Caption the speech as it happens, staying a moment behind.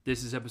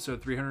This is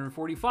episode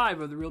 345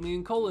 of The Real Me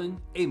and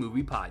Colin, a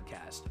movie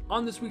podcast.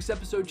 On this week's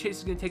episode, Chase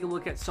is going to take a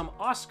look at some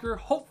Oscar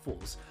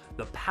hopefuls,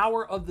 The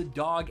Power of the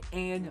Dog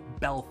and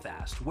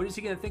Belfast. What is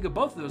he going to think of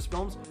both of those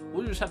films?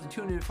 We'll just have to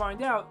tune in and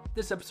find out.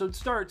 This episode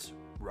starts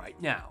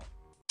right now.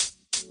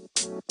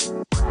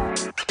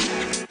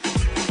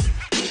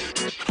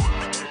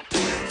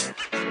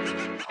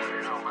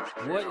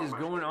 What is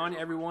going on,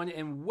 everyone,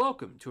 and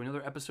welcome to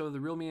another episode of The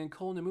Real Me and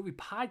Colin, a movie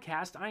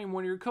podcast. I am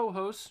one of your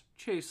co-hosts,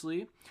 Chase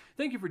Lee.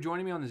 Thank you for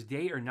joining me on this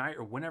day or night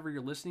or whenever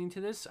you're listening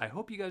to this. I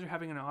hope you guys are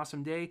having an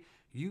awesome day.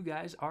 You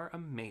guys are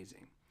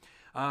amazing.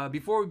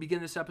 Before we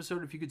begin this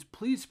episode, if you could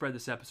please spread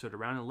this episode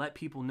around and let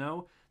people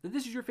know that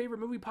this is your favorite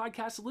movie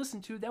podcast to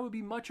listen to, that would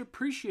be much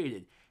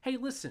appreciated. Hey,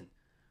 listen.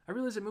 I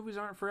realize that movies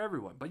aren't for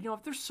everyone, but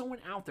if there's someone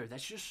out there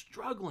that's just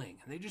struggling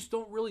and they just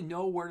don't really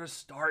know where to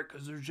start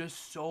because there's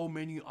just so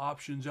many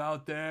options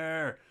out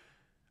there.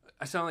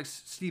 I sound like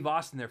Steve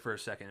Austin there for a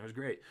second. It was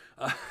great.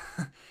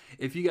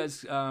 If you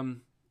guys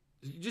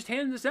just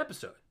hand this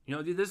episode,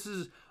 this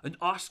is an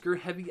Oscar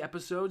heavy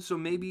episode, so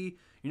maybe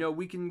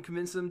we can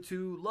convince them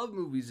to love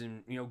movies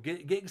and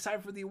get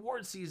excited for the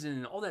award season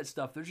and all that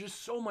stuff. There's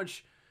just so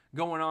much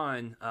going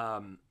on,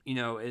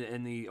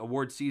 in the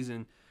award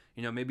season.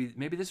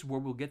 Maybe this is where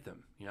we'll get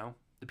them,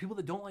 the people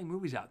that don't like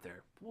movies out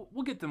there.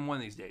 We'll get them one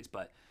of these days,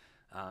 but,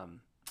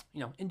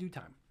 in due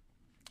time.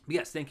 But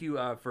yes, thank you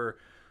for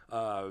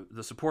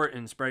the support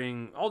and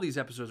spreading all these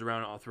episodes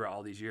around all throughout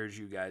all these years.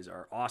 You guys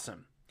are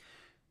awesome.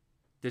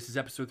 This is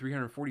episode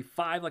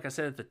 345. Like I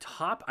said at the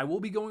top, I will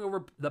be going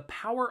over The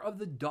Power of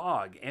the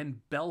Dog and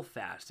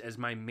Belfast as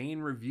my main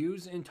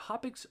reviews and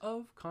topics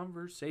of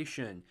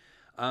conversation.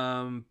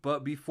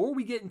 But before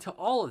we get into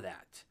all of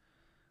that,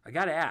 I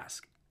got to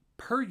ask,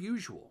 per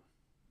usual.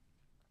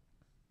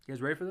 You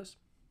guys ready for this?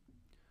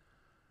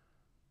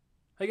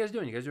 How you guys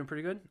doing? You guys doing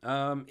pretty good?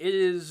 It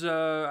is,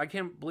 I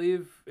can't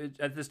believe it,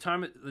 at this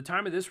time, the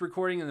time of this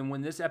recording, and then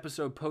when this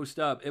episode posts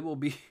up, it will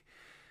be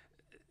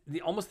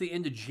almost the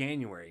end of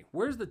January.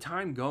 Where's the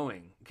time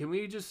going? Can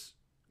we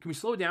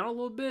slow down a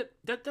little bit?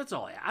 That's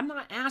all. I'm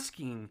not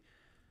asking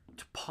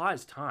to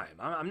pause time.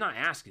 I'm not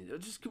asking.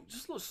 Just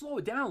slow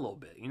it down a little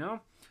bit,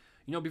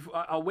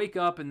 before I'll wake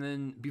up, and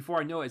then before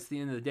I know it, it's the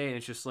end of the day, and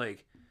it's just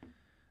like,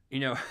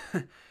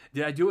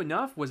 did I do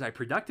enough? Was I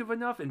productive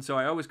enough? And so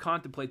I always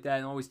contemplate that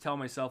and always tell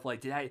myself,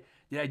 like, did I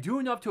do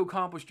enough to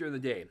accomplish during the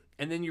day?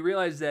 And then you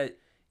realize that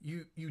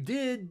you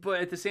did, but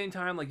at the same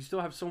time, like, you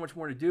still have so much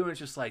more to do, and it's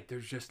just like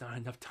there's just not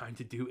enough time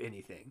to do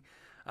anything.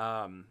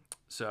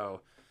 So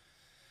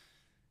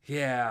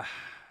yeah,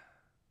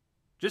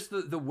 just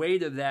the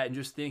weight of that and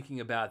just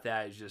thinking about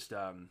that is just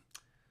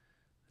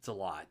it's a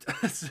lot.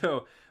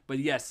 So, but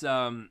yes,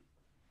 yeah,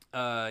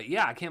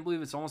 I can't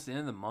believe it's almost the end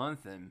of the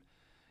month, and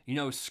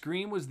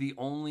Scream was the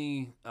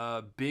only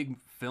big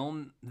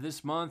film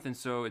this month, and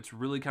so it's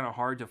really kind of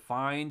hard to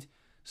find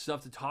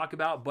stuff to talk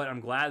about, but I'm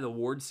glad the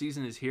award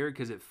season is here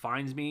because it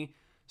finds me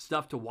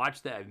stuff to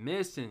watch that I've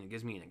missed, and it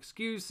gives me an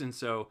excuse, and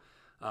so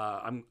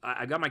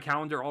I got my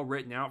calendar all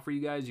written out for you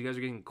guys. You guys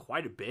are getting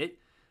quite a bit,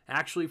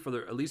 actually,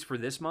 at least for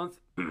this month,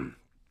 and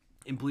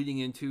bleeding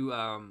into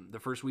the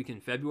first week in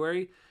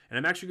February, and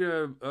I'm actually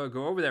going to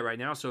go over that right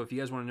now, so if you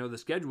guys want to know the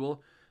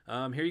schedule,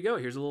 here you go.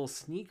 Here's a little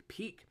sneak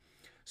peek.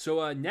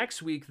 So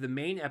next week, the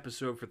main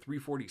episode for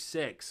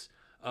 346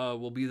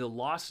 will be The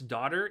Lost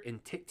Daughter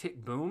and Tick,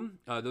 Tick, Boom.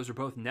 Those are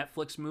both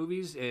Netflix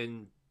movies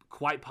and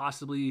quite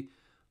possibly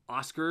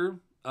Oscar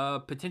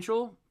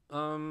potential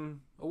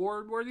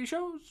award-worthy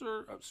shows,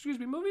 or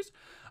movies.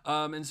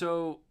 And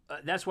so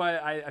that's why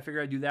I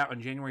figured I'd do that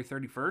on January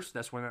 31st.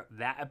 That's when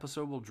that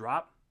episode will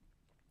drop.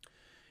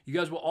 You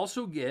guys will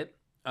also get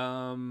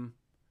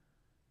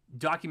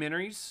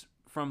documentaries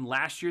from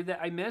last year that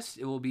I missed.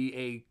 It will be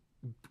a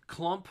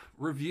clump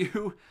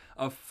review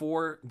of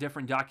 4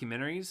 different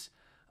documentaries.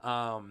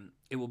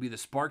 It will be the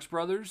Sparks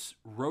Brothers,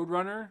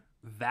 Roadrunner,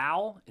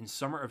 Val, and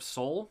Summer of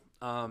Soul.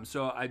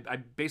 So I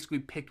basically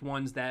picked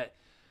ones that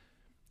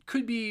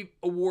could be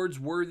awards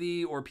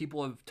worthy or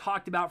people have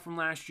talked about from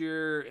last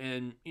year,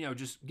 and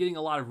just getting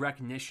a lot of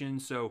recognition.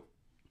 So,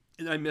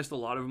 and I missed a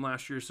lot of them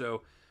last year,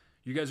 so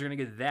you guys are going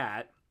to get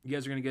that. You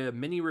guys are going to get a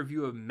mini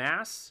review of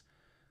Mass,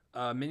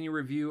 a mini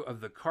review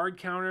of The Card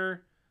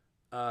Counter,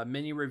 a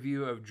mini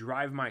review of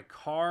Drive My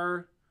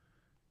Car,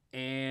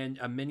 and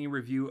a mini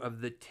review of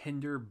The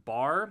Tender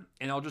Bar.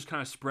 And I'll just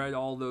kind of spread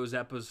all those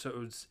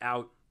episodes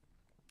out,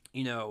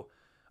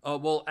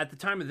 well, at the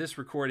time of this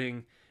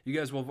recording, you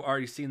guys will have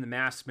already seen the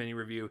Mask mini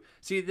review.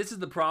 See, this is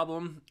the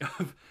problem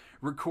of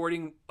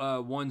recording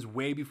ones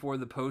way before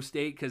the post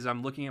date, because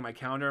I'm looking at my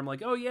calendar. I'm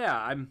like, oh yeah,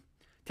 I'm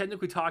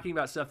technically talking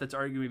about stuff that's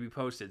already going to be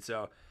posted.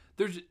 So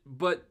there's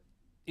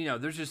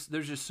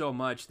just so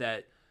much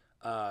that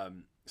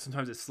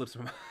sometimes it slips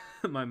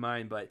my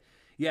mind. But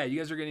yeah, you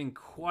guys are getting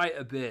quite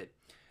a bit.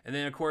 And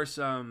then of course,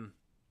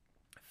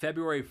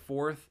 February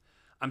 4th,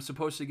 I'm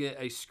supposed to get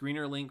a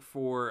screener link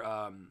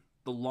for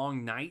The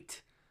Long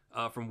Night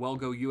from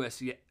Wellgo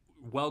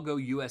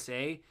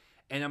USA,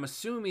 and I'm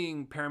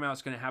assuming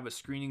Paramount's going to have a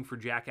screening for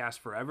Jackass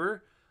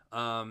Forever.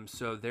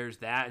 So there's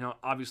that, and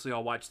obviously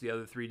I'll watch the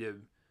other three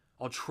to.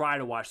 I'll try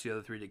to watch the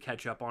other three to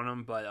catch up on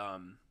them, but I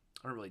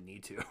don't really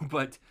need to.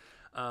 But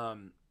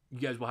you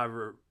guys will have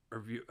a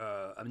review,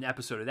 an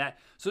episode of that.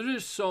 So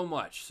there's so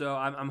much. So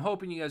I'm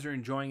hoping you guys are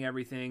enjoying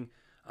everything.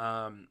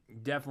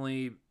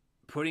 Definitely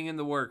putting in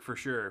the work for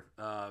sure.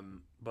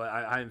 But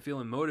I'm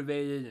feeling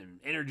motivated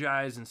and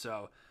energized, and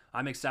so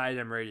I'm excited.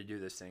 I'm ready to do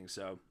this thing.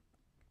 So,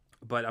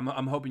 but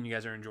I'm hoping you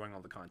guys are enjoying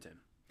all the content.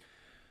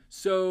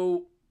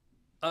 So,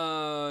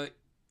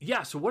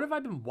 yeah. So what have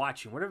I been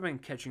watching? What have I been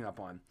catching up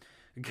on?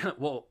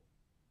 Well,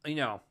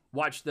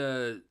 watch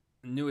the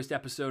newest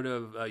episode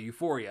of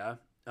Euphoria.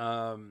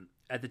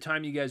 At the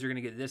time you guys are going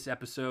to get this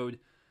episode,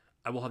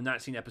 I will have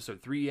not seen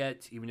episode 3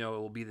 yet, even though it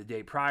will be the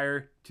day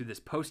prior to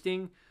this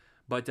posting.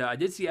 But I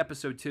did see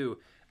episode 2.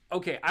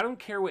 Okay, I don't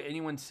care what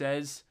anyone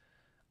says.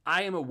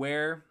 I am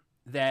aware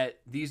that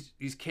these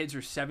kids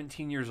are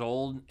 17 years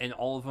old and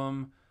all of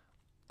them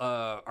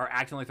are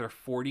acting like they're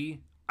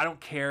 40. I don't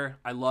care.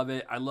 I love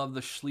it. I love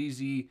the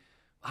sleazy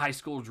high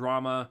school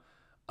drama.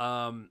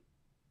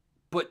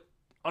 But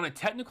on a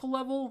technical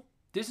level,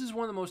 this is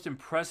one of the most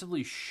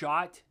impressively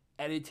shot,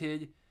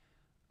 edited,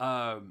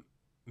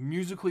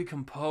 musically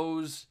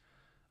composed,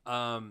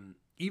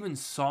 even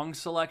song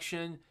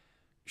selection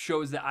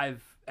shows that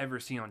I've ever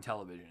seen on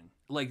television.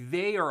 Like,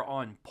 they are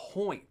on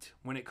point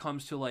when it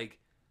comes to like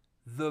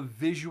the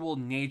visual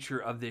nature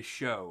of this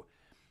show.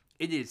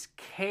 It is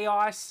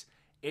chaos.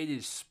 It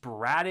is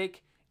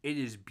sporadic. It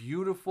is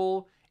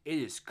beautiful. It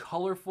is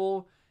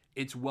colorful.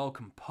 It's well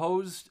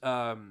composed.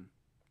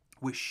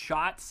 With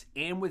shots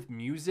and with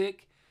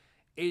music,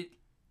 it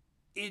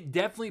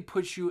definitely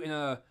puts you in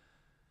a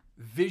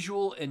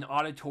visual and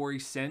auditory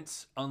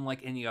sense unlike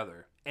any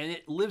other. And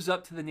it lives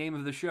up to the name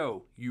of the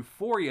show,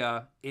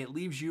 Euphoria. It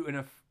leaves you in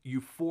a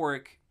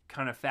euphoric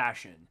kind of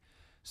fashion.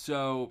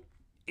 So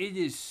it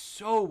is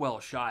so well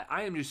shot.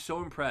 I am just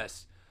so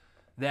impressed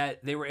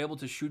that they were able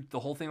to shoot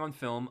the whole thing on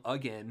film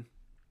again.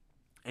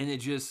 And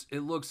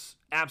it looks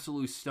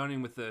absolutely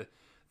stunning with the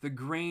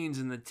grains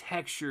and the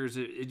textures.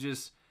 It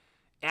just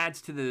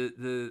adds to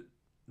the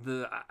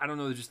I don't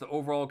know, just the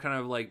overall kind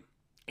of like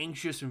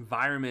anxious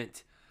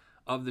environment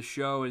of the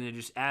show, and it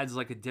just adds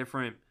like a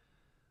different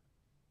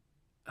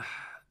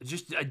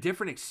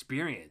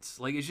experience.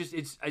 Like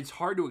it's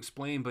hard to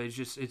explain, but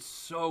it's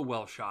so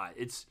well shot.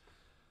 It's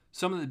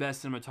some of the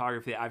best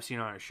cinematography that I've seen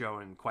on a show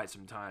in quite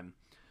some time.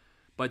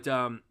 But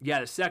yeah,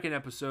 the second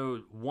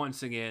episode,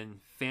 once again,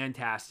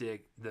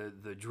 fantastic.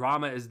 The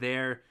drama is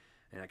there,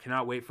 and I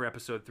cannot wait for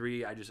episode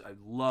 3. I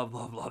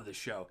love this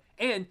show.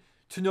 And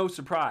to no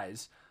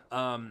surprise,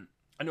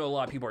 I know a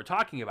lot of people are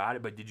talking about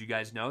it, but did you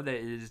guys know that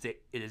it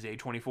is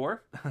A24?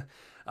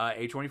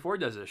 A24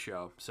 does this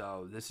show,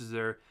 so this is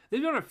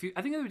they've done a few.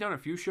 I think they've done a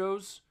few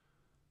shows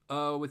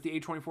with the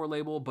A24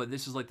 label, but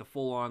this is like the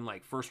full on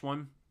like first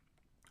one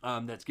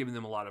that's given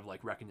them a lot of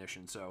like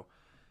recognition. So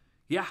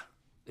yeah,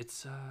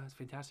 it's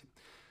fantastic.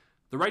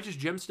 The Righteous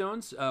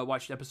Gemstones,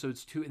 watched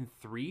episodes 2 and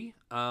 3.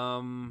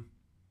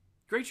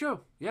 Great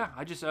show. Yeah,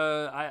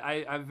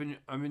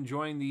 I'm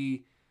enjoying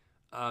the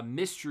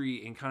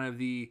mystery and kind of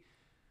the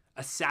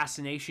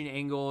assassination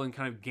angle and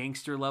kind of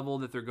gangster level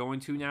that they're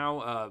going to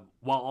now,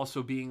 while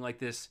also being like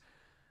this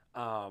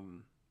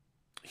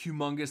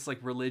humongous like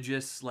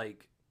religious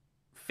like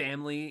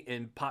family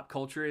in pop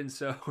culture. And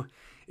so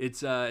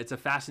it's a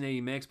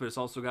fascinating mix, but it's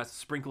also got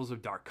sprinkles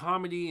of dark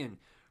comedy and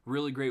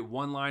really great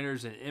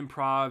one-liners and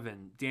improv.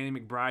 And Danny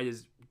McBride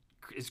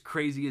is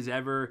crazy as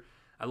ever.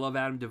 I love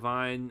Adam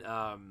Devine.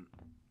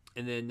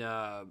 And then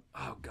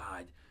oh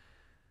god,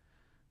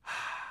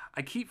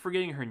 I keep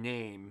forgetting her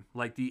name,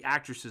 like the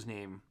actress's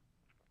name,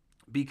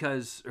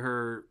 because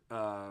her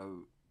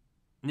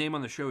name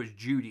on the show is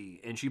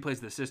Judy, and she plays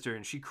the sister,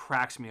 and she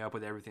cracks me up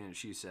with everything that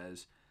she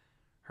says.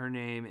 Her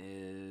name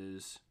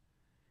is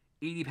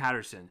Edie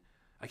Patterson.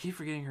 I keep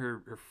forgetting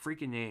her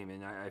freaking name,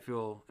 and I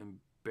feel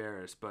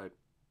embarrassed. But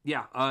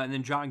yeah, and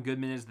then John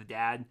Goodman is the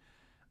dad.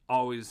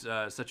 Always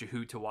such a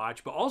hoot to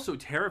watch, but also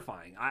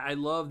terrifying. I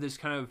love this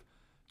kind of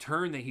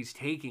turn that he's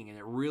taking, and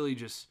it really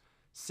just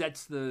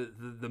sets the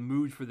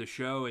mood for the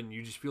show, and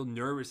you just feel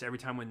nervous every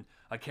time when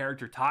a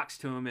character talks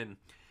to him. And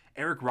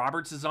Eric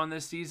Roberts is on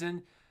this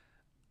season.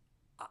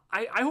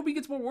 I hope he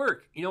gets more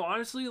work. You know,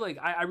 honestly, like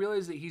I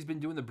realize that he's been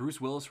doing the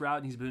Bruce Willis route,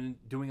 and he's been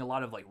doing a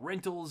lot of like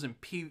rentals and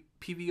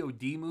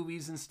PVOD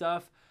movies and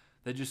stuff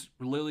that just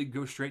literally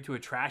go straight to a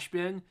trash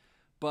bin.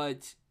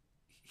 But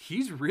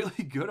he's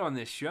really good on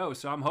this show,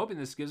 so I'm hoping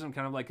this gives him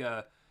kind of like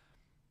a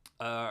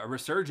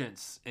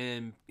resurgence,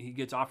 and he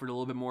gets offered a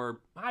little bit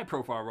more high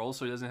profile roles,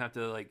 so he doesn't have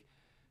to like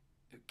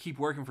keep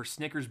working for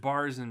Snickers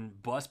bars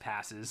and bus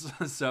passes.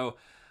 So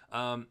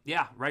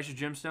yeah, Righteous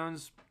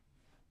Gemstones,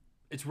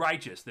 it's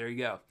righteous. There you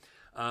go.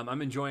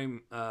 I'm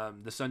enjoying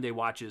the Sunday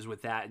watches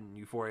with that and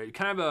Euphoria.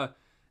 Kind of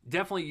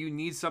definitely you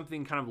need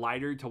something kind of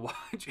lighter to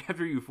watch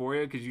after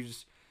Euphoria, because you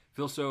just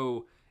feel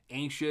so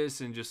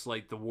anxious and just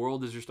like the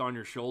world is just on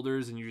your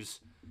shoulders, and you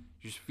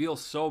just feel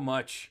so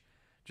much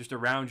just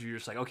around you. You're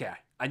just like, okay,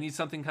 I need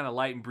something kind of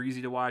light and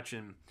breezy to watch,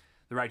 and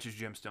the Righteous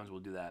Gemstones will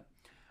do that.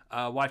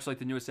 Watched like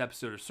the newest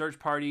episode of Search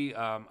Party.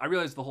 I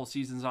realize the whole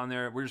season's on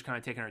there. We're just kind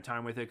of taking our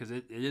time with it because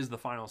it is the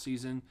final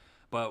season,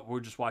 but we're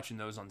just watching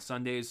those on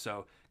Sundays.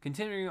 So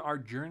continuing our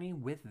journey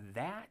with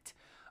that.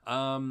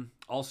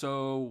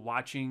 Also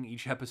watching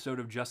each episode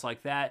of Just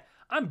Like That.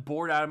 I'm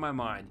bored out of my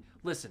mind.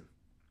 Listen,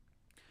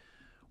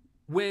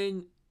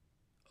 when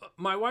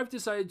my wife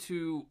decided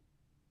to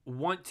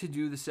want to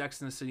do the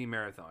Sex and the City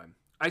marathon,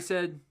 I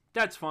said,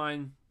 that's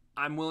fine.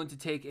 I'm willing to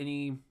take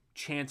any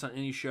chance on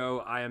any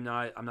show. I'm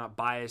not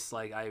biased.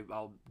 Like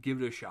I'll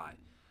give it a shot.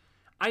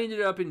 I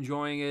ended up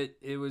enjoying it.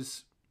 It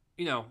was,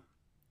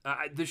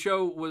 the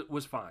show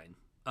was fine.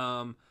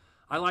 I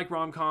like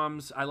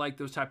rom-coms. I like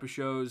those type of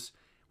shows.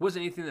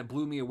 Wasn't anything that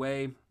blew me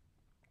away.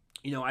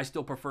 I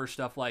still prefer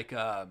stuff like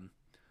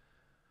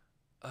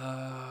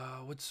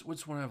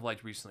what's one I've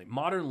liked recently?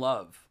 Modern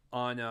Love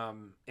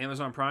on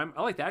Amazon Prime.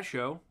 I like that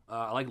show.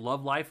 I like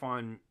Love Life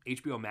on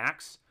HBO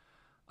Max.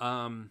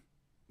 There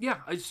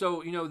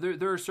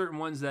are certain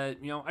ones that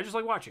I just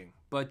like watching.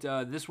 But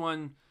this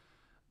one,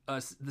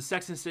 the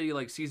Sex and the City,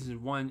 like seasons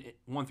 1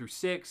 through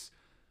 6,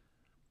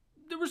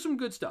 there was some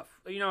good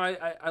stuff.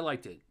 I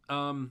liked it.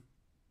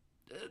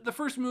 The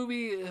first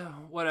movie,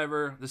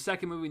 whatever. The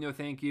second movie, no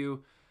thank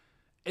you.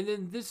 And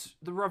then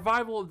the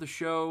revival of the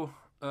show,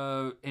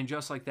 and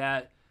Just Like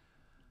That.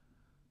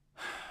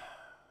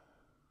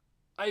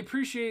 I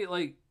appreciate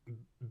like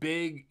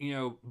big,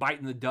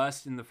 biting the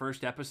dust in the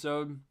first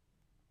episode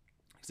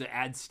because it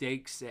adds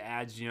stakes. It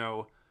adds,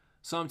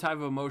 some type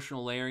of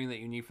emotional layering that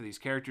you need for these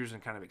characters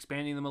and kind of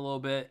expanding them a little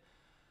bit.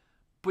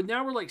 But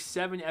now we're like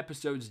 7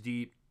 episodes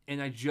deep,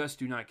 and I just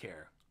do not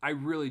care. I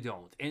really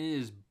don't. And it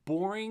is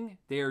boring.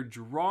 They are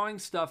drawing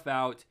stuff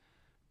out,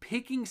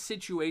 picking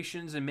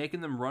situations and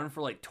making them run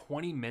for like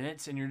 20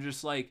 minutes. And you're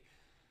just like,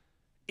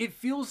 it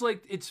feels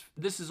like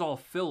this is all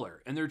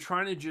filler. And they're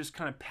trying to just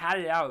kind of pad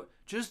it out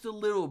just a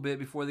little bit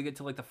before they get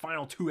to like the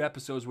final 2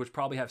 episodes, which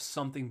probably have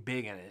something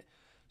big in it.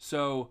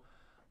 So,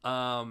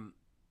 I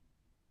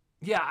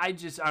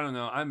don't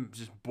know. I'm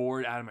just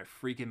bored out of my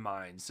freaking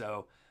mind.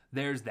 So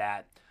there's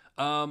that.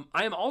 I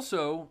am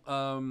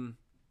also,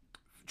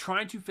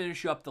 trying to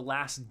finish up The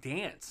Last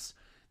Dance,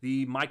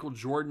 the Michael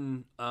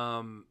Jordan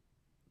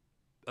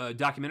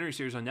documentary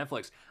series on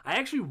Netflix. I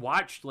actually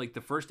watched like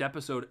the first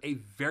episode a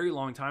very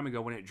long time ago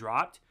when it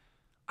dropped.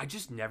 I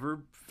just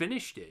never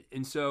finished it.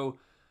 And so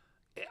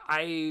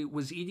I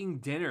was eating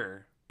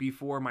dinner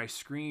before my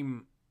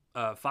Scream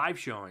 5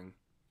 showing,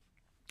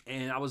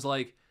 and I was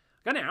like,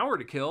 I got an hour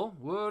to kill.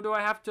 What do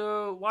I have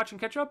to watch and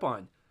catch up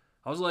on?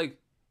 I was like,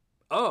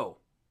 oh,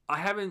 I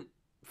haven't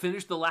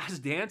finished The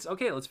Last Dance?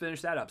 Okay, let's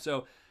finish that up.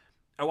 So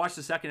I watched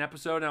the second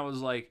episode and I was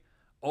like,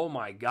 oh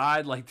my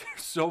God, like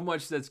there's so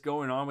much that's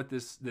going on with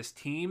this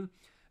team.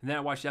 And then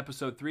I watched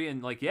episode 3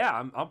 and like,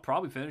 yeah, I'll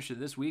probably finish it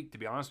this week, to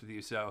be honest with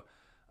you. So,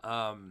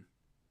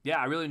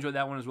 I really enjoyed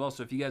that one as well.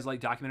 So if you guys like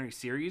documentary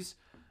series,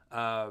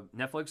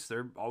 Netflix,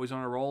 they're always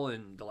on a roll,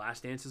 and The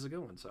Last Dance is a good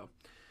one. So,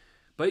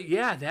 but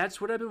yeah, that's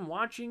what I've been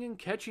watching and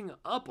catching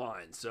up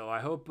on. So I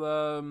hope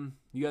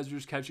you guys are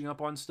just catching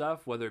up on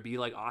stuff, whether it be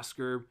like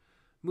Oscar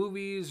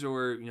movies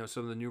or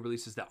some of the new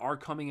releases that are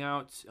coming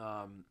out.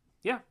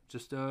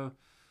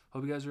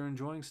 Hope you guys are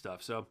enjoying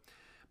stuff. So,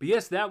 but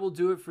yes, that will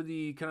do it for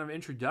the kind of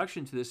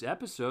introduction to this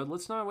episode.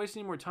 Let's not waste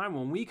any more time.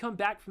 When we come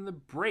back from the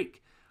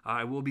break,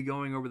 I will be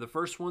going over the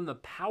first one, The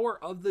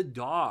Power of the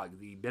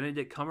Dog, the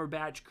Benedict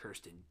Cumberbatch,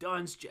 Kirsten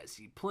Dunst,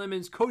 Jesse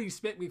Plemons, Cody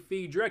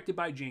Smith-McPhee, directed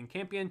by Jane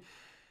Campion.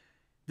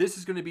 This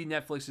is going to be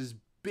Netflix's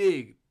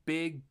big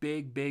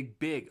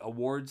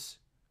awards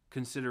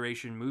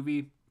consideration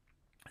movie.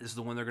 This is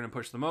the one they're going to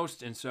push the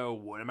most. And so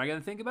what am I going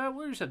to think about?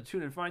 We'll just have to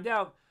tune in and find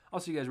out. I'll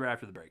see you guys right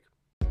after the break.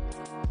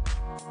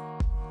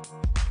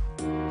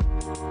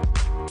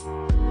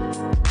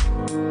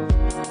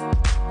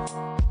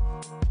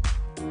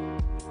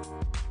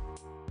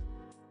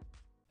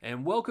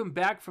 And welcome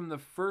back from the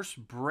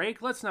first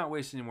break. Let's not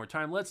waste any more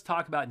time. Let's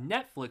talk about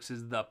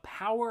Netflix's The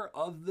Power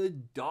of the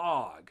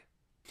Dog.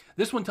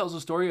 This one tells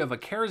the story of a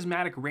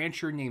charismatic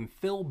rancher named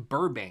Phil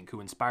Burbank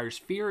who inspires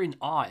fear and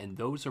awe in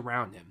those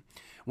around him.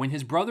 When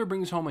his brother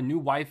brings home a new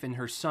wife and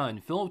her son,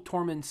 Phil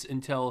torments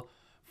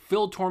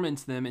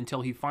them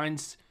until he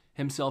finds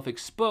himself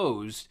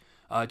exposed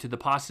to the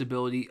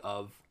possibility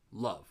of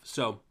love.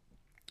 So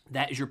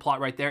that is your plot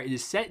right there. It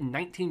is set in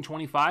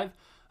 1925,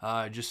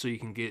 just so you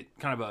can get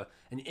kind of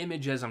an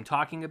image as I'm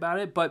talking about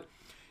it. But,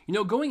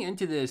 going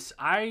into this,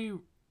 I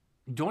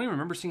don't even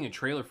remember seeing a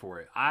trailer for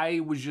it.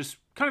 I was just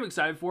kind of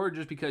excited for it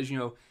just because,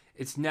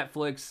 it's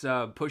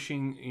Netflix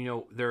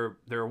pushing, their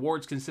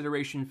awards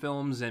consideration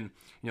films, and,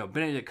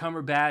 Benedict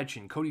Cumberbatch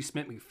and Cody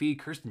Smith-McPhee,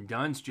 Kirsten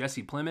Dunst,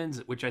 Jesse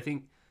Plemons, which I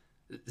think,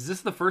 is this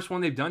the first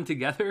one they've done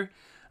together?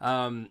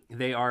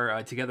 They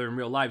are together in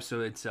real life, so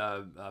it's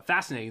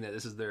fascinating that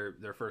this is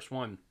their first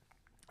one,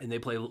 and they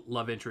play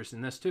love interest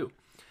in this too.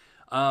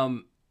 I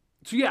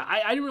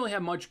didn't really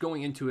have much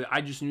going into it.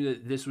 I just knew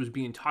that this was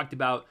being talked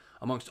about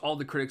amongst all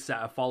the critics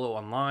that I follow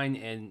online,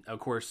 and of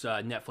course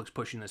Netflix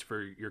pushing this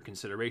for your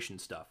consideration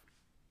stuff.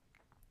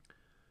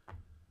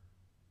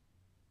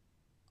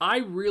 I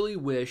really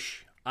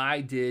wish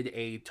I did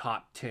a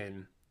top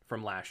 10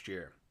 from last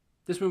year.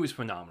 This movie's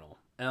phenomenal.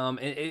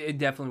 It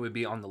definitely would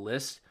be on the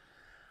list.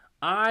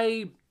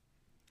 I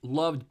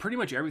loved pretty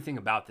much everything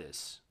about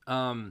this.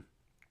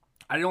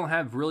 I don't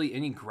have really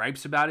any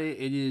gripes about it.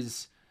 It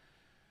is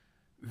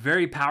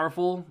very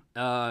powerful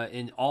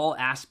in all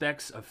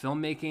aspects of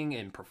filmmaking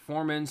and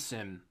performance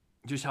and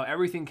just how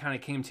everything kind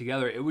of came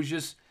together. It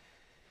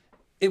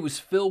was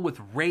filled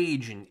with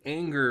rage and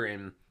anger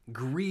and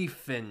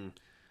grief and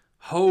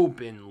hope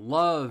and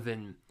love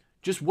and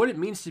just what it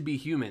means to be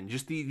human.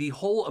 Just the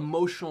whole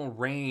emotional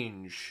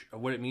range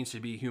of what it means to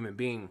be a human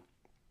being.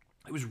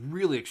 It was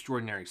really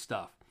extraordinary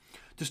stuff.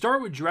 To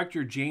start with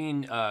director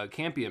Jane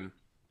Campion,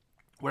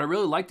 what I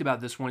really liked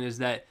about this one is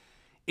that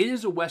it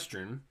is a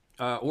Western,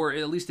 or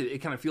at least it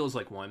kind of feels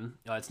like one.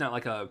 It's not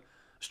like a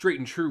straight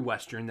and true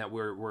Western that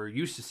we're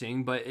used to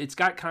seeing, but it's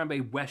got kind of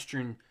a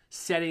Western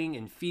setting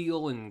and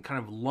feel and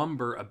kind of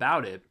lumber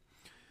about it.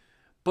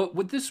 But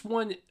what this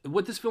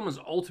film is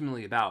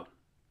ultimately about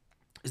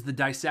is the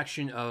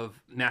dissection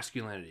of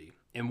masculinity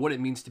and what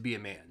it means to be a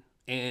man.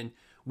 And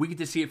we get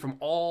to see it from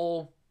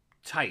all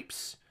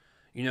types.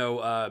 You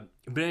know,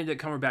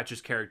 Benedict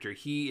Cumberbatch's character,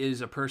 he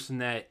is a person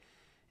that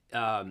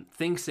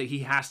thinks that he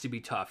has to be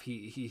tough.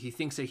 He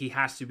thinks that he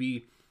has to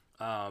be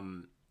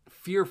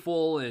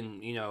fearful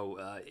and, you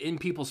know, in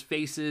people's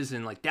faces,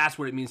 and like that's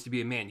what it means to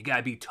be a man. You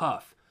gotta be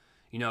tough.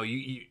 You know,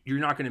 you're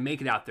not going to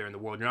make it out there in the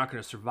world. You're not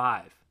going to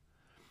survive.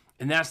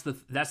 And that's the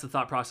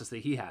thought process that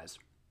he has.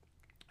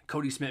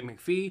 Cody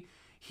Smith-McPhee,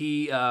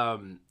 he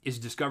is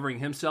discovering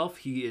himself.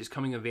 He is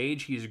coming of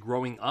age. He is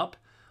growing up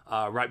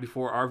right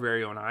before our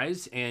very own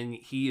eyes, and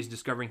he is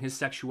discovering his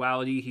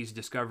sexuality. He's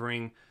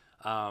discovering,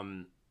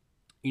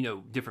 you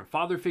know, different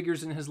father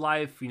figures in his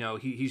life. You know,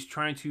 he's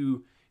trying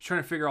to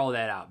figure all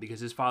that out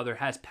because his father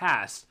has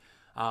passed.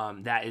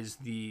 That is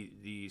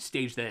the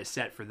stage that is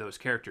set for those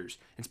characters.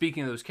 And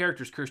speaking of those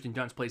characters, Kirsten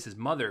Dunst plays his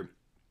mother.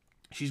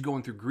 She's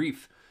going through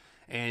grief,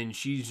 and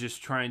she's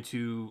just trying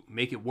to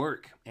make it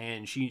work.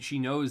 And she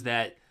knows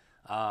that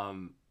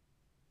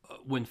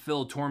when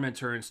Phil torments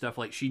her and stuff,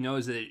 like she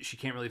knows that she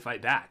can't really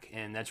fight back,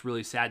 and that's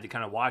really sad to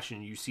kind of watch.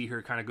 And you see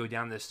her kind of go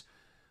down this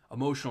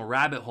emotional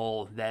rabbit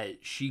hole that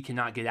she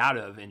cannot get out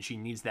of, and she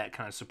needs that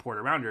kind of support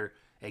around her,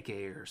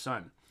 aka her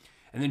son.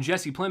 And then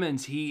Jesse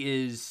Plemons,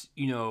 he is,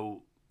 you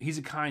know, he's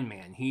a kind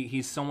man.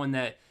 He's someone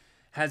that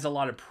has a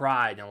lot of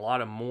pride and a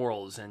lot of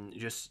morals, and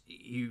just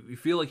you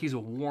feel like he's a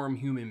warm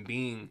human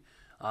being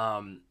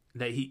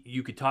that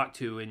you could talk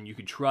to and you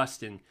could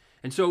trust, and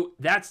so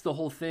that's the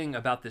whole thing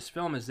about this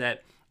film, is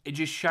that it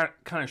just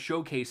kind of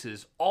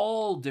showcases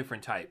all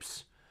different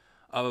types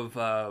of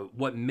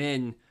what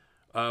men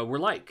were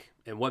like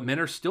and what men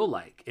are still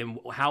like, and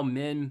how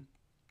men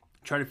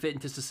try to fit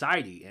into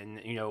society,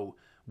 and you know,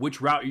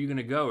 which route are you going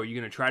to go? Are you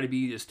going to try to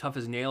be as tough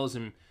as nails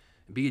and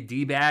be a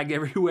D-bag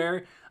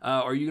everywhere? Or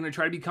are you going to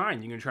try to be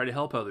kind? You're going to try to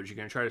help others. You're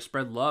going to try to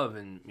spread love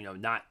and, you know,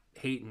 not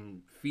hate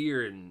and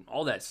fear and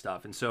all that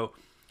stuff. And so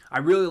I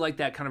really like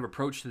that kind of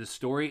approach to the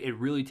story. It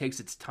really takes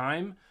its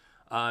time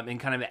and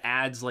kind of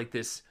adds like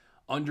this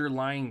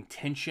underlying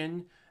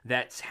tension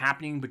that's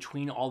happening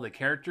between all the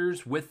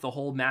characters with the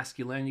whole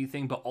masculinity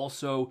thing, but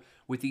also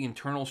with the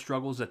internal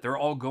struggles that they're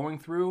all going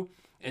through.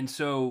 And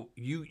so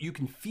you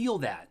can feel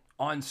that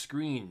on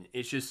screen.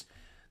 It's just,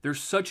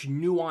 there's such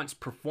nuanced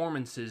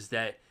performances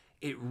that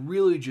it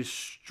really just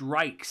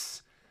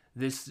strikes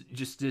this,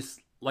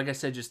 like I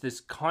said, just this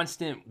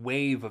constant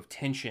wave of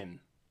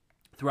tension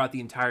throughout the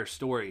entire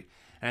story.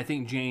 And I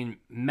think Jane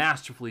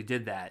masterfully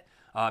did that,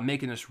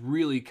 making us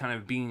really kind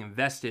of being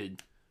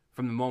invested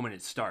from the moment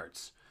it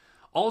starts.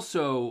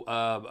 Also,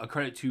 a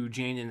credit to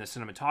Jane and the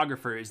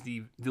cinematographer is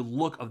the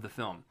look of the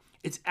film.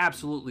 It's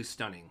absolutely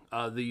stunning.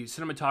 The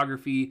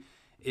cinematography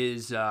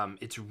is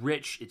it's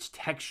rich, it's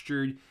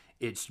textured,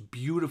 it's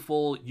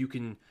beautiful. You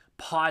can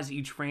pause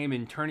each frame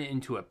and turn it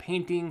into a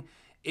painting.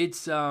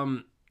 It's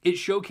it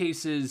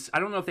showcases, I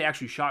don't know if they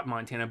actually shot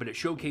Montana, but it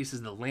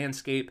showcases the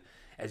landscape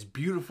as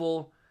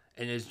beautiful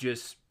and as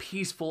just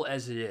peaceful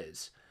as it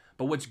is.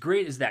 But what's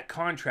great is that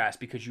contrast,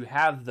 because you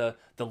have the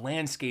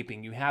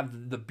landscaping, you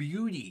have the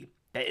beauty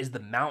that is the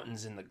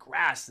mountains and the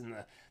grass and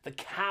the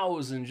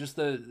cows and just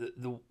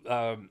the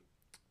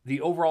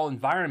overall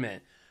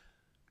environment.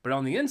 But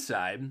on the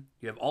inside,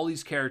 you have all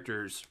these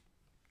characters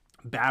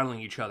battling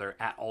each other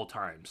at all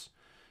times.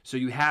 So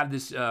you have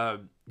this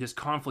this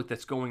conflict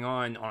that's going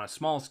on a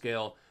small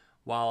scale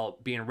while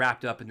being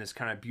wrapped up in this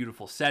kind of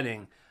beautiful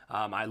setting.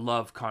 I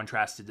love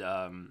contrasted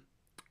kind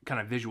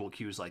of visual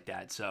cues like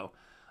that. So,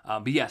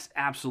 but yes,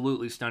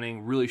 absolutely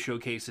stunning. Really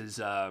showcases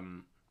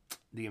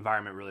the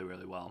environment really,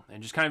 really well,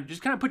 and just kind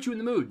of puts you in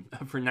the mood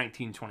for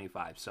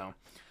 1925. So,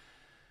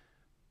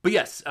 but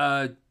yes,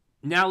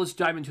 now let's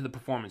dive into the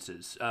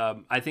performances.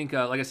 I think,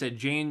 like I said,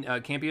 Jane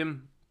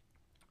Campion,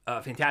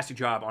 fantastic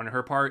job on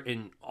her part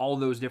in all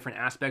those different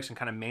aspects and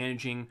kind of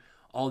managing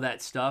all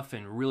that stuff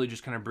and really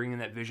just kind of bringing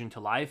that vision to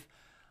life.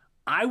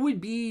 I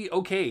would be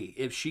okay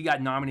if she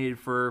got nominated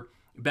for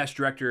Best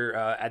Director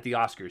at the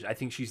Oscars. I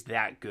think she's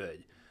that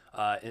good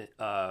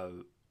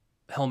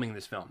helming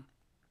this film.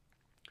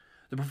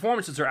 The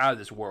performances are out of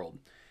this world.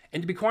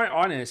 And to be quite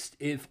honest,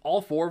 if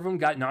all 4 of them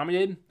got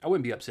nominated, I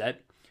wouldn't be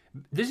upset.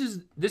 This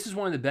is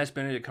one of the best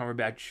Benedict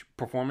Cumberbatch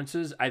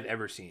performances I've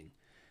ever seen.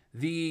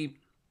 The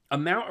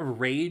amount of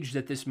rage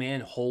that this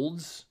man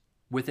holds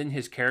within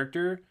his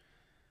character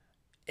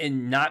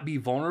and not be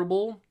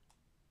vulnerable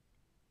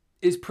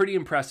is pretty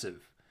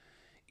impressive.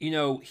 You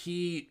know,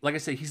 like I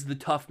said, he's the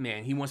tough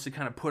man. He wants to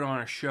kind of put on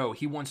a show.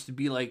 He wants to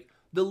be like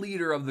the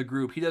leader of the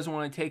group. He doesn't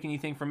want to take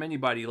anything from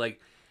anybody. Like,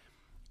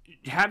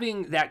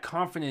 having that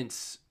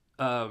confidence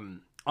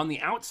on the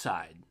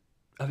outside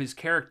of his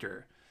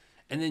character,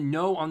 and then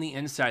know on the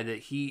inside that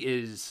he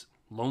is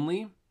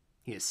lonely,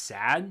 he is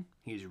sad,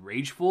 he is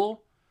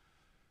rageful,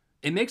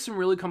 it makes him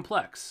really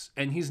complex.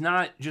 And he's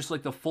not just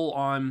like the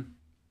full-on,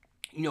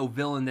 you know,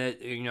 villain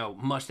that, you know,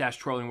 mustache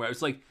trolling, where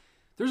it's like,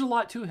 there's a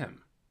lot to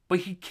him. But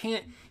he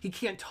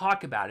can't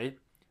talk about it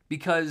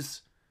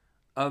because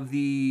of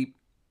the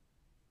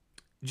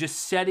just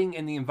setting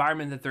and the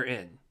environment that they're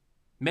in.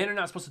 Men are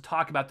not supposed to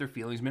talk about their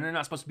feelings. Men are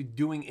not supposed to be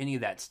doing any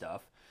of that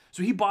stuff.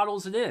 So he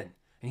bottles it in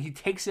and he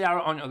takes it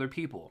out on other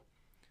people.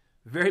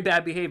 Very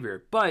bad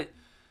behavior. But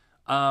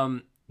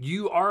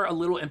you are a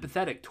little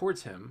empathetic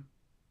towards him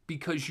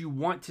because you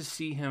want to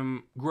see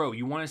him grow.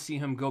 You want to see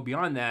him go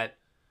beyond that.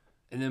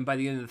 And then by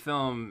the end of the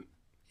film,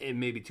 it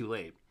may be too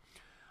late.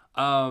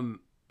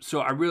 So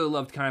I really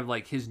loved kind of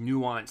like his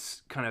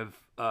nuanced kind of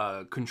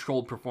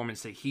controlled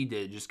performance that he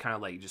did, just kind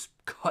of like just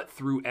cut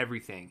through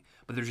everything.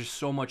 But there's just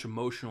so much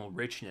emotional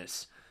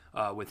richness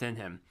within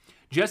him.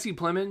 Jesse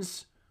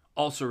Plemons,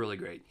 also really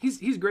great.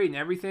 He's great in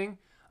everything,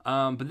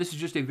 but this is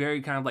just a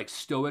very kind of like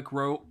stoic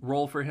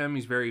role for him.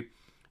 He's very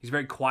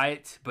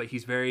quiet, but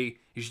he's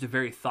just a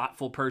very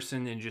thoughtful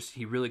person, and just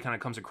he really kind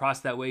of comes across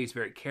that way. He's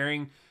very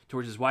caring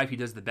towards his wife. He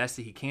does the best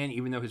that he can,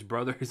 even though his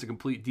brother is a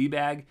complete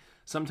D-bag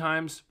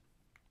sometimes.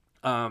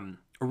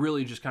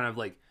 Really just kind of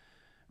like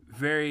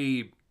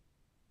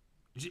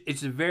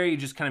it's a very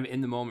just kind of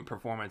in the moment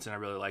performance, and I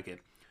really like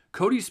it.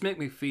 Cody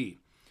Smith-McPhee.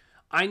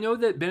 I know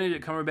that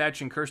Benedict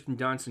Cumberbatch and Kirsten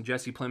Dunst and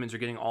Jesse Plemons are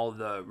getting all of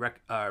the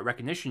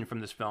recognition from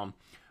this film,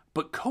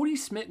 but Cody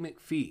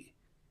Smith-McPhee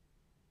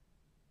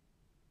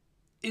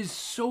is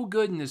so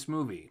good in this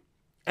movie.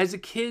 As a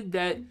kid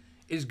that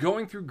is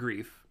going through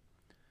grief,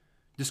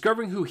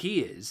 discovering who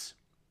he is,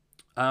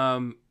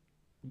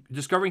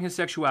 discovering his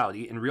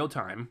sexuality in real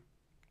time,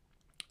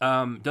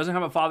 doesn't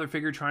have a father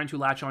figure trying to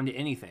latch onto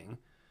anything,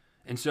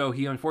 and so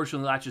he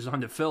unfortunately latches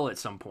onto Phil at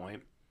some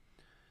point.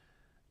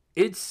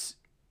 It's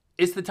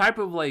the type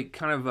of like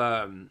kind of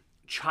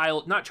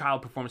not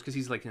child performance, because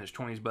he's like in his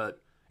 20s,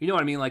 but you know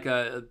what I mean, like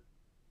a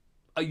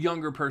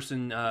younger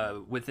person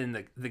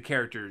within the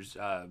character's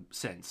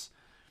sense.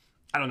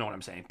 I don't know what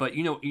I'm saying, but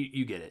you know,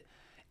 you get it.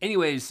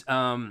 Anyways,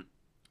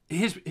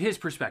 his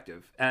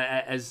perspective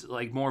as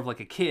like more of like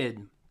a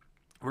kid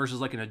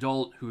versus like an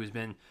adult who has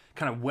been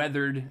kind of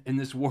weathered in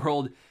this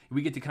world,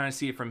 we get to kind of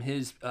see it from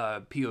his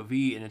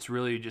POV, and it's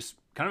really just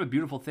kind of a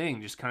beautiful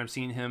thing, just kind of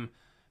seeing him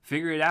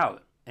figure it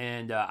out.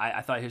 And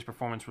I thought his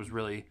performance was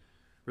really,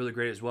 really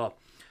great as well.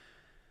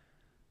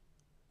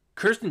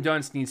 Kirsten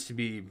Dunst needs to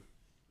be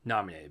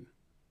nominated.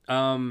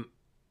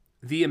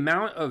 The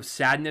amount of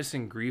sadness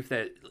and grief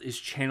that is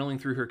channeling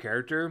through her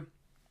character,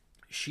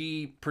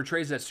 she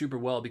portrays that super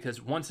well, because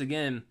once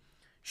again,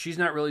 she's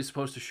not really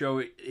supposed to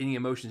show any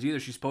emotions either.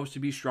 She's supposed to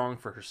be strong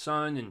for her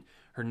son and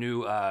her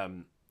new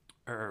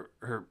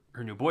her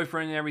new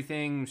boyfriend and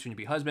everything, soon to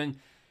be husband.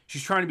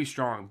 She's trying to be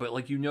strong, but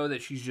like, you know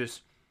that she's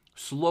just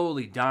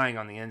slowly dying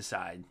on the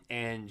inside,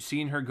 and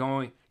seeing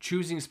her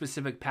choosing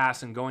specific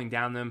paths and going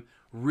down them,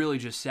 really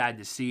just sad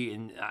to see.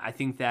 And I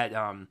think that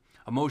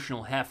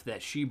emotional heft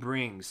that she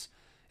brings,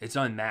 it's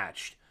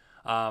unmatched.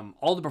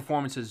 All the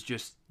performances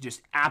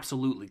just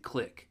absolutely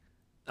click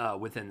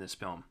within this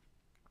film.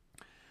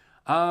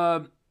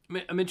 I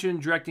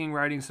mentioned directing,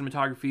 writing,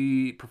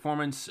 cinematography,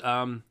 performance.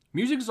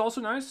 Music is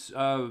also nice.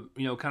 You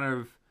know, kind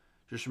of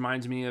just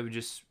reminds me of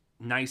just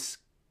nice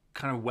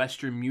kind of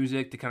Western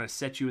music to kind of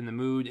set you in the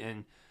mood,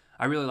 and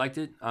I really liked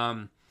it.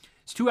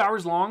 It's 2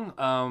 hours long.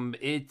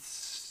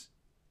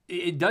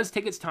 It does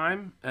take its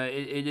time.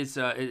 It is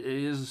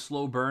a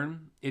slow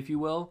burn, if you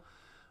will,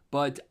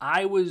 but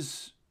I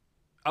was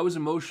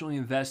emotionally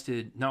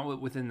invested, not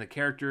within the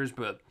characters,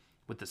 but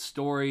with the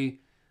story.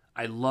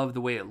 I loved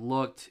the way it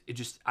looked.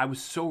 I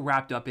was so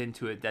wrapped up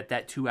into it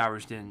that 2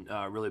 hours didn't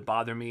really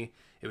bother me.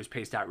 It was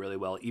paced out really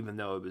well, even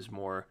though it was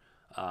more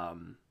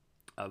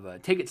of a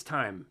take its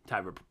time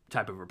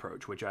type of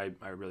approach, which I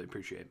really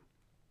appreciate.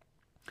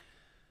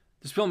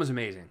 This film is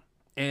amazing,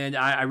 and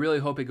I really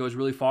hope it goes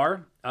really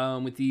far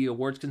with the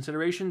awards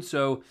consideration.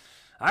 So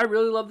I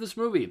really love this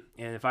movie,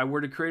 and if I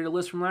were to create a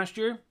list from last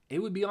year, it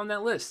would be on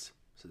that list.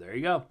 So there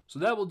you go. So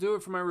that will do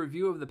it for my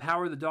review of The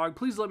Power of the Dog.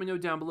 Please let me know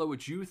down below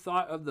what you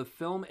thought of the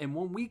film, and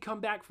when we come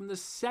back from the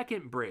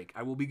second break,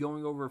 I will be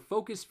going over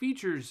Focus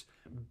Features'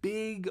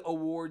 big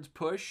awards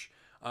push,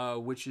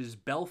 which is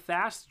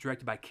Belfast,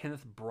 directed by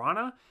Kenneth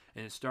Branagh,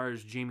 and it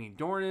stars Jamie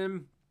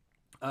Dornan.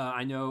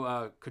 I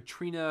know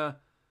Catriona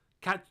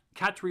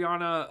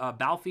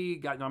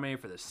Balfe got nominated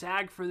for the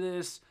SAG for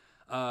this.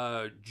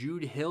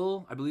 Jude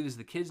Hill, I believe is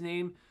the kid's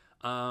name.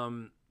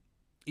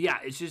 Yeah,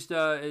 it's just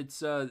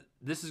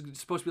this is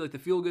supposed to be like the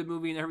feel good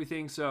movie and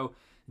everything. So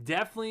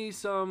definitely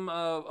some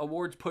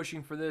awards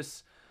pushing for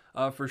this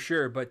for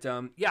sure. But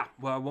yeah,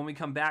 well, when we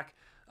come back,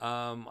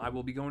 I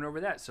will be going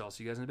over that. So I'll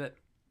see you guys in a bit.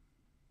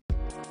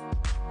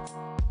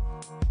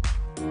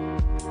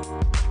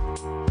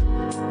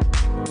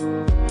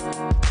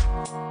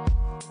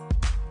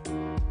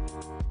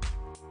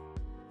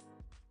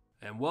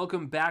 And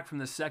welcome back from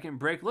the second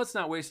break. Let's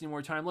not waste any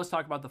more time. Let's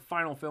talk about the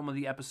final film of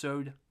the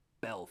episode,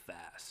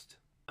 Belfast.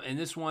 And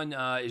this one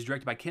is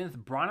directed by Kenneth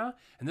Branagh,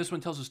 and this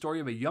one tells the story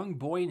of a young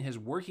boy and his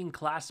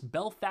working-class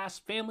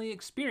Belfast family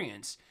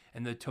experience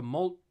in the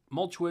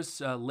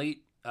tumultuous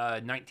late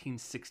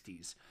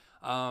 1960s.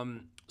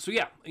 So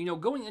yeah, you know,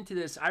 going into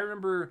this, I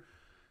remember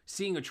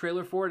seeing a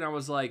trailer for it, and I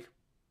was like,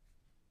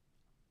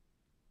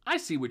 I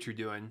see what you're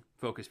doing,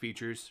 Focus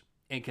Features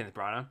and Kenneth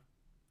Branagh.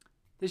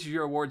 This is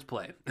your awards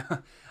play.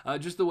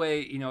 Just the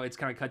way, you know, it's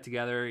kind of cut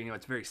together. You know,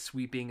 it's very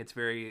sweeping. It's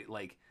very,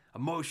 like,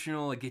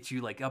 emotional. It gets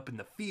you, like, up in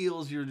the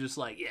feels. You're just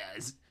like, yeah,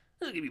 this is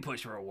going to be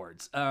pushed for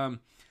awards.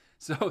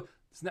 So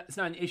it's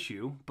not an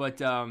issue, but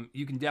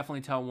you can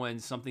definitely tell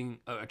when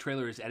a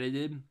trailer is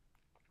edited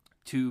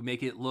to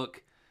make it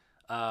look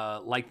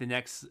like the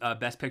next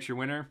Best Picture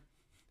winner.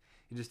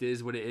 It just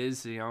is what it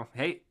is. You know,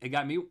 hey, it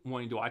got me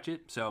wanting to watch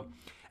it. So,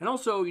 and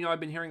also, you know,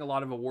 I've been hearing a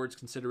lot of awards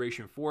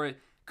consideration for it.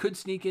 Could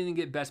sneak in and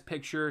get Best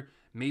Picture,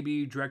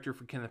 maybe director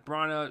for Kenneth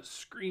Branagh,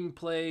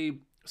 screenplay,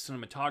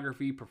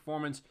 cinematography,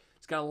 performance.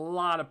 It's got a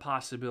lot of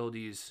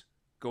possibilities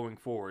going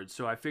forward.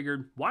 So I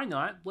figured, why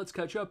not? Let's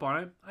catch up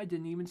on it. I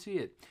didn't even see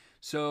it.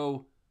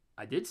 So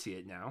I did see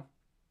it now.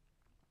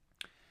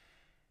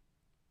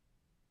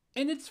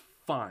 And it's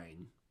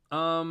fine.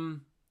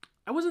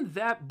 I wasn't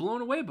that blown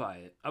away by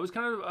it. I was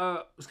kind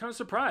of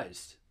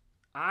surprised.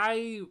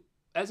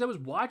 As I was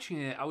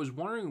watching it, I was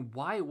wondering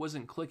why it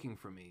wasn't clicking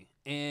for me.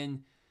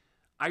 And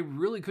I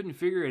really couldn't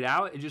figure it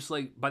out. It just,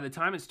 like, by the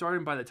time it started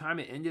and by the time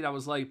it ended, I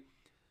was like,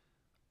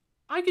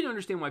 I can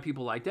understand why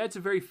people like that. It's a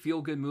very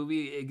feel-good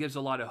movie. It gives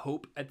a lot of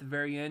hope at the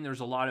very end. There's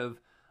a lot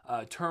of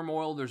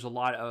turmoil. There's a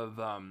lot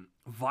of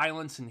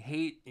violence and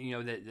hate, you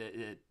know,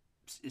 that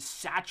is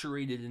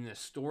saturated in this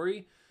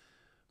story.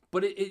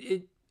 But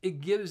it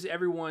gives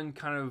everyone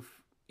kind of,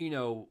 you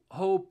know,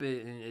 hope,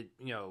 and it,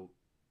 you know,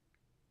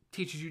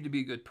 teaches you to be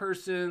a good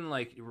person,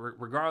 like,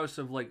 regardless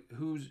of, like,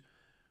 whose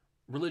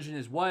religion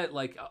is what,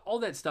 like, all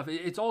that stuff.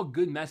 It's all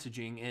good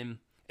messaging, and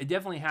it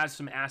definitely has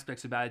some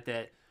aspects about it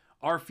that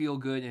are feel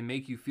good and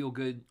make you feel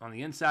good on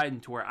the inside,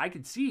 and to where I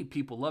could see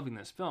people loving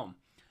this film.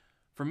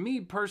 For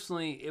me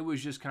personally, it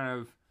was just kind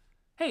of,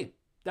 hey,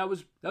 that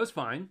was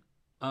fine.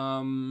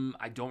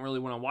 I don't really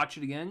want to watch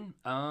it again.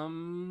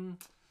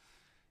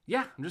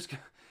 Yeah, I'm just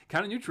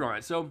kind of neutral on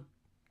it. So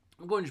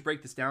I'm going to just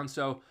break this down.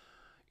 So,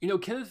 you know,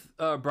 Kenneth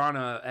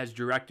Branagh as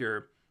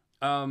director,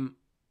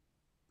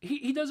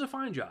 he does a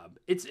fine job.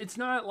 It's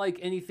not like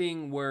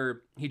anything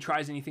where he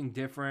tries anything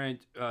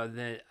different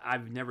that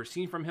I've never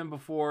seen from him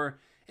before.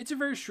 It's a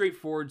very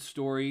straightforward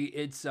story.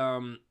 It's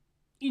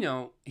you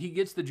know, he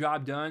gets the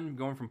job done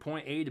going from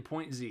point A to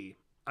point Z.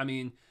 I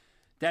mean,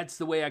 that's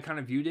the way I kind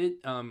of viewed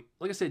it.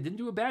 Like I said, didn't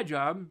do a bad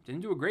job,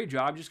 didn't do a great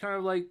job, just kind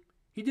of like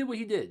he did what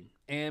he did.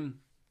 And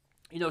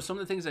you know, some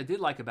of the things I did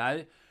like about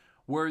it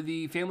were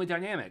the family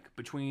dynamic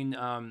between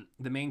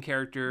the main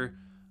character,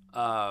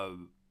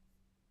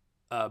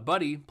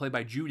 Buddy, played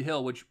by Jude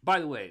Hill, which, by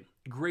the way,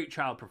 great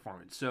child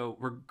performance. So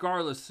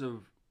regardless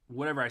of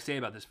whatever I say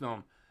about this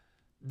film,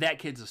 that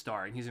kid's a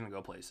star, and he's going to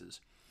go places.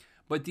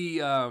 But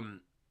the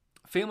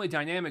family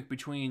dynamic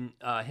between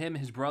him,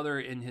 his brother,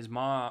 and his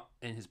ma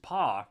and his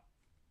pa,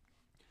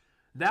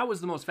 that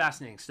was the most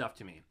fascinating stuff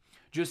to me.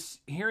 Just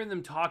hearing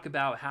them talk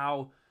about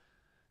how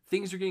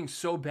things are getting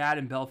so bad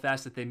in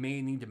Belfast that they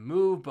may need to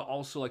move, but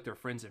also, like, their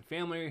friends and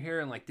family are here,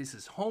 and, like, this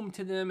is home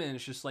to them, and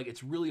it's just, like,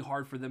 it's really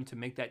hard for them to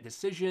make that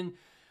decision.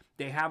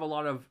 They have a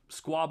lot of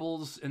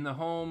squabbles in the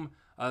home.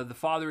 The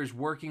father is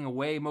working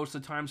away most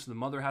of the time, so the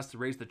mother has to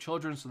raise the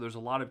children, so there's a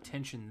lot of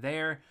tension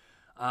there,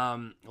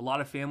 a lot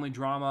of family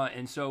drama,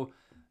 and so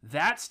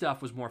that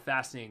stuff was more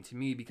fascinating to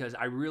me because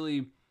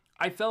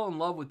I fell in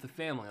love with the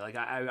family. Like,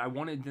 I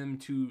wanted them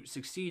to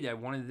succeed. I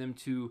wanted them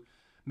to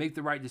make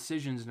the right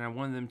decisions, and I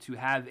wanted them to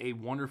have a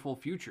wonderful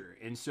future.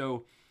 And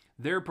so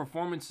their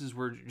performances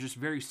were just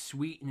very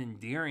sweet and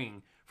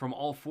endearing from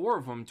all four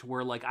of them, to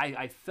where, like,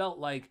 I felt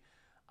like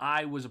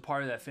I was a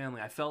part of that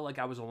family. I felt like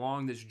I was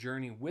along this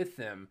journey with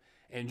them,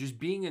 and just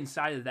being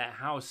inside of that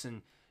house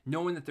and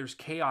knowing that there's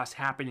chaos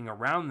happening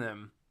around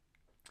them,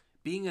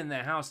 being in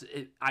that house,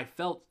 I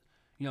felt,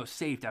 you know,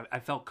 safe. I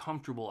felt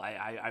comfortable.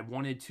 I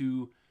wanted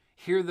to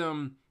hear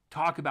them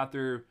talk about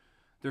their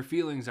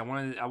feelings. I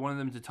wanted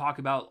them to talk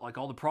about, like,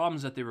 all the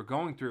problems that they were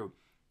going through.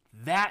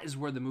 That is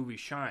where the movie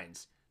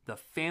shines, the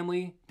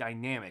family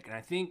dynamic. And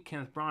I think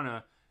Kenneth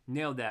Branagh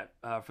nailed that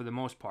for the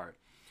most part.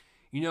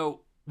 You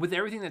know, with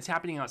everything that's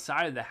happening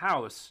outside of the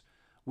house,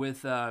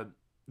 with the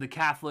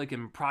Catholic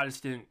and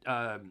Protestant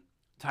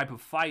type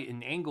of fight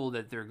and angle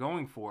that they're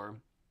going for,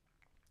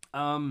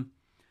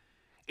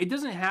 it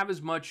doesn't have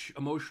as much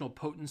emotional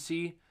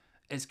potency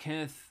as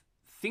Kenneth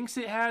thinks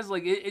it has.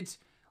 Like it's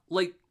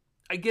like,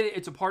 I get it,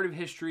 it's a part of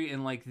history,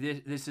 and like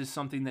this is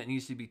something that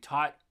needs to be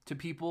taught to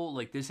people.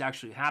 Like this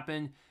actually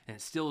happened, and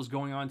it still is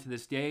going on to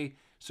this day.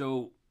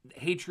 So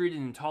hatred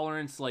and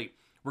intolerance, like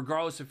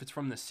regardless if it's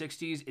from the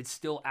 60s, it's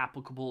still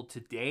applicable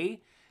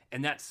today.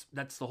 And that's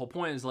the whole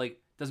point, is like,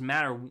 doesn't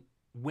matter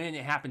when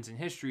it happens in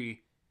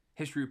history,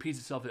 history repeats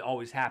itself, it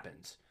always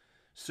happens.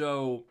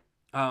 So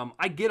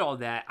I get all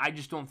that. I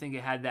just don't think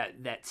it had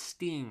that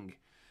sting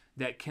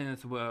that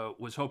Kenneth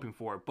was hoping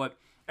for. But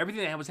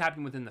everything that was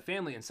happening within the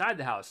family inside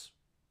the house,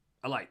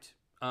 I liked.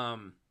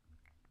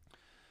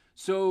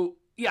 So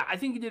yeah, I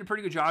think he did a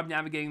pretty good job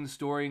navigating the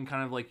story and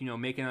kind of like,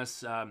 making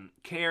us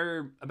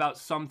care about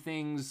some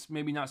things,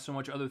 maybe not so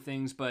much other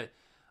things, but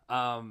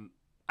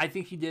I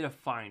think he did a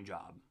fine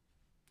job.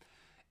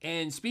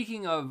 And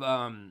speaking of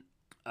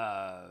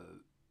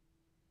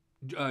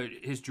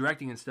his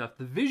directing and stuff,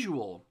 the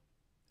visual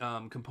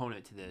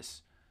component to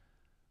this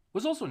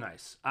was also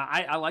nice.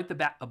 I like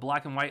the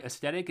black and white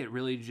aesthetic. It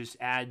really just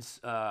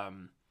adds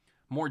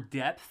more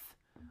depth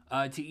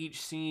to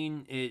each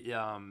scene. It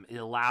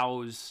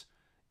allows,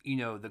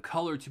 the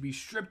color to be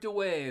stripped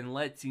away and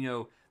lets,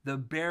 the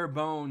bare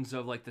bones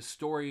of like the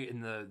story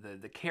and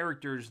the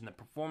characters and the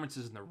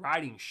performances and the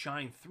writing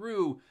shine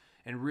through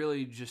and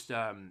really just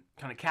kind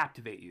of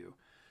captivate you.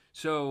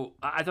 So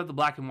I thought the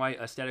black and white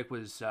aesthetic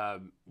was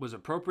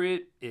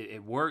appropriate.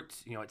 It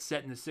worked. It's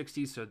set in the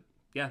 60s, so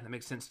yeah, that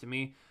makes sense to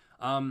me.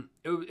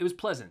 It was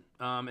pleasant,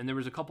 and there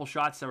was a couple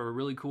shots that were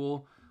really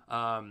cool,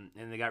 and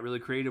they got really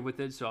creative with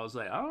it. So I was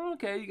like, oh,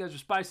 okay, you guys are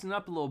spicing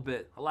up a little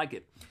bit. I like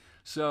it.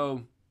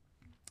 So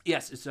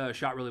yes, it's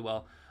shot really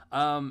well.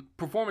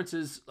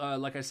 Performances,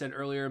 like I said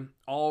earlier,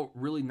 all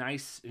really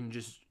nice and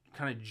just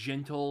kind of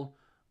gentle,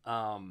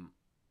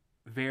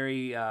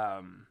 very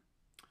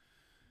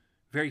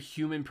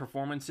human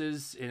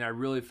performances, and I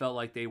really felt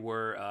like they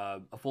were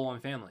a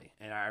full-on family,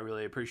 and I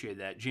really appreciate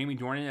that. Jamie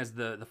Dornan as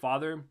the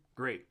father,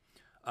 great.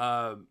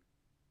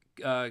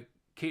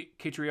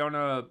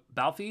 Catriona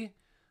Balfe,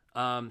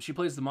 she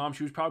plays the mom.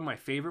 She was probably my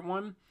favorite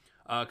one,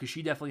 because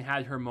she definitely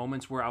had her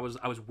moments where I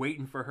was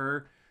waiting for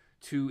her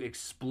to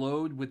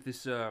explode with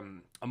this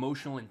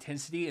emotional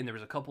intensity, and there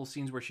was a couple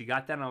scenes where she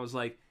got that, and I was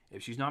like,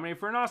 if she's nominated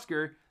for an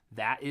Oscar,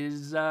 that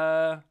is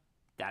her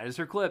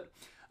clip.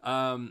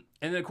 And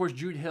then of course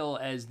Jude Hill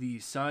as the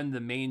son,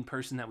 the main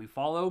person that we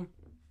follow.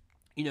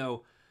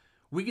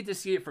 We get to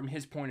see it from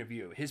his point of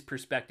view, his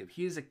perspective.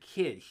 He is a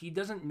kid. He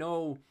doesn't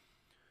know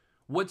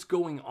what's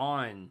going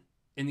on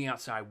in the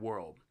outside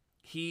world.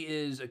 He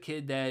is a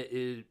kid that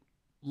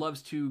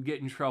loves to get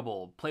in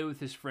trouble, play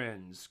with his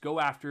friends, go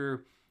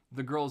after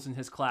the girls in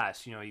his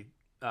class,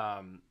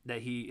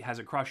 that he has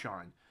a crush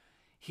on.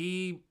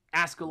 He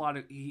asks a lot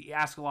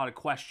of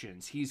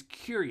questions. He's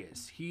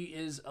curious. He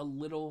is a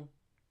little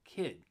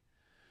kid.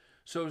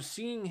 So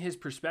seeing his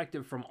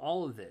perspective from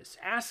all of this,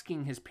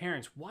 asking his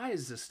parents, why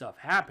is this stuff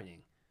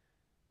happening?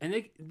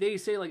 And they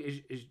say like,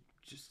 it's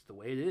just the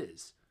way it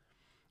is.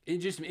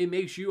 It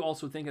makes you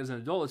also think as an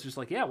adult, it's just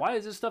like, yeah, why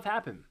does this stuff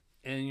happen?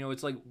 And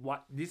it's like,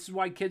 this is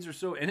why kids are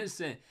so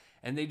innocent,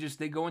 and they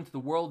go into the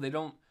world, they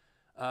don't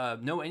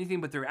know anything,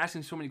 but they're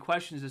asking so many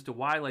questions as to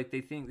why, like,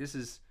 they think this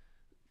is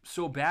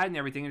so bad and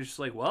everything. And it's just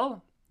like,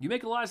 well, you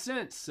make a lot of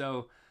sense.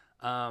 So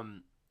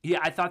yeah,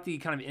 I thought the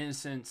kind of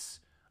innocence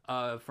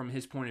from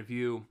his point of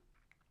view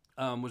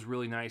was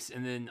really nice.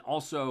 And then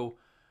also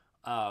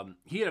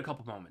he had a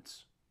couple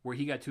moments where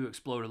he got to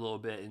explode a little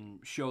bit and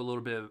show a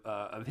little bit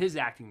of his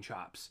acting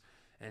chops.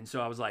 And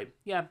so I was like,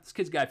 yeah, this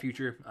kid's got a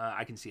future.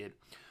 I can see it.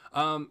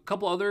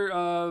 Couple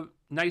other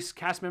nice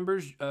cast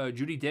members.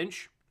 Judi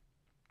Dench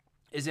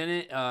is in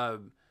it.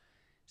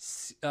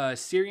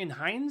 Ciarán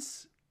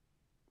Hinds.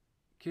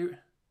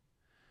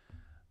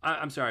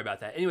 I'm sorry about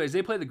that. Anyways,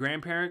 they play the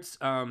grandparents,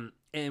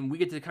 and we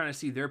get to kind of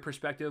see their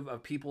perspective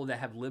of people that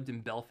have lived in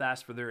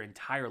Belfast for their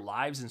entire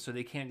lives, and so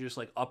they can't just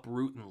like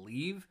uproot and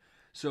leave.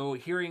 So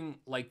hearing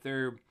like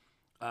their,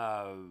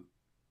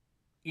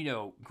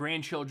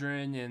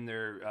 grandchildren and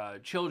their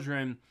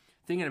children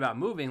thinking about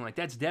moving, like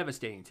that's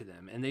devastating to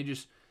them, and they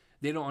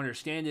don't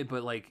understand it.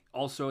 But like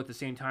also at the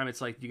same time,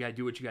 it's like you gotta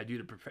do what you gotta do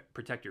to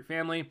protect your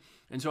family,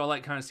 and so I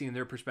like kind of seeing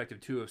their perspective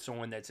too of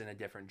someone that's in a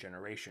different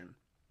generation.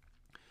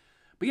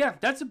 But yeah,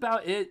 that's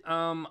about it.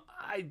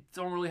 I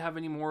don't really have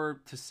any more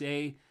to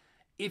say.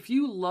 If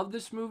you love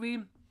this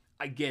movie,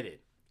 I get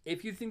it.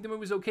 If you think the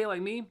movie's okay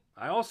like me,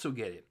 I also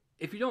get it.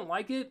 If you don't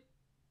like it,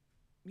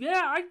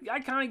 yeah,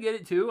 I kind of get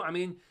it too. I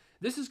mean,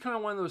 this is kind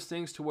of one of those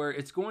things to where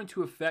it's going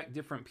to affect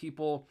different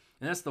people,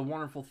 and that's the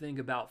wonderful thing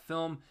about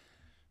film.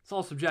 It's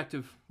all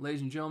subjective,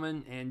 ladies and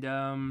gentlemen.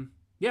 And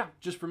yeah,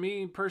 just for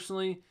me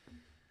personally,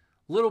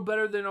 a little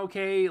better than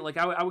okay. Like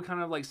I would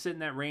kind of like sit in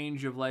that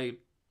range of like,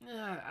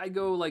 I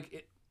go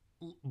like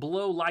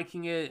below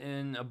liking it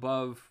and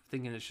above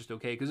thinking it's just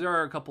okay, because there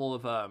are a couple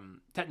of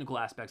technical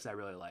aspects that I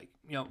really like.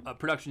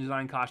 Production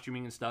design,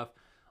 costuming, and stuff,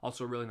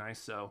 also really nice.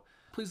 So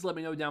please let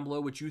me know down below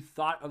what you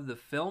thought of the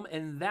film,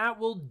 and that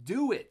will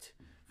do it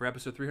for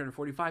episode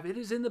 345. It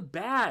is in the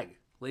bag.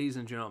 ladies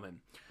and gentlemen.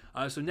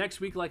 So next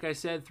week, like I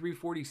said,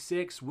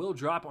 346 will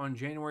drop on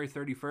January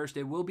 31st.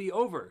 It will be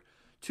over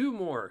 2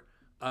 more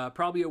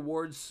probably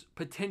awards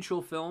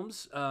potential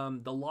films.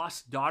 The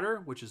Lost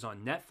Daughter, which is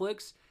on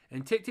Netflix,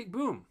 and Tick, Tick,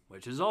 Boom,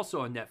 which is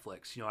also on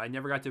Netflix. I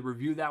never got to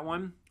review that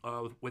one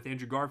with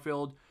Andrew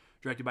Garfield,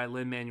 directed by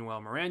Lin-Manuel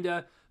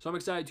Miranda. So I'm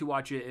excited to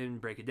watch it and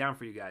break it down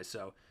for you guys.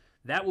 So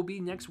that will be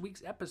next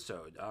week's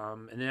episode.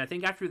 And then I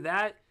think after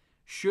that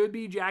should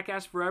be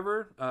Jackass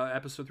Forever,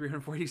 episode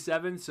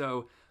 347.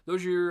 So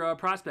those are your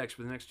prospects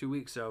for the next 2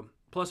 weeks. So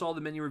plus all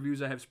the mini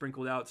reviews I have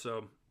sprinkled out.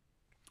 So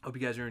hope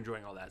you guys are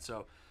enjoying all that.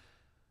 So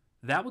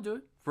that will do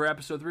it for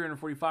episode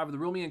 345 of the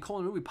Real Me and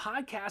Colin Movie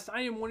Podcast.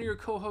 I am one of your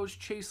co-hosts,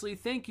 Chase Lee.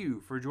 Thank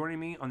you for joining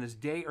me on this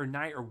day or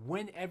night or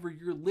whenever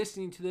you're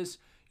listening to this.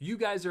 You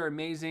guys are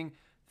amazing.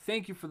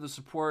 Thank you for the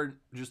support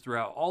just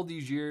throughout all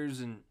these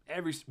years and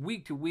every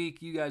week to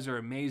week. You guys are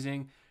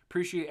amazing.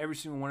 Appreciate every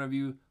single one of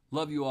you.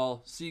 Love you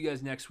all. See you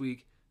guys next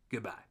week.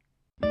 Goodbye.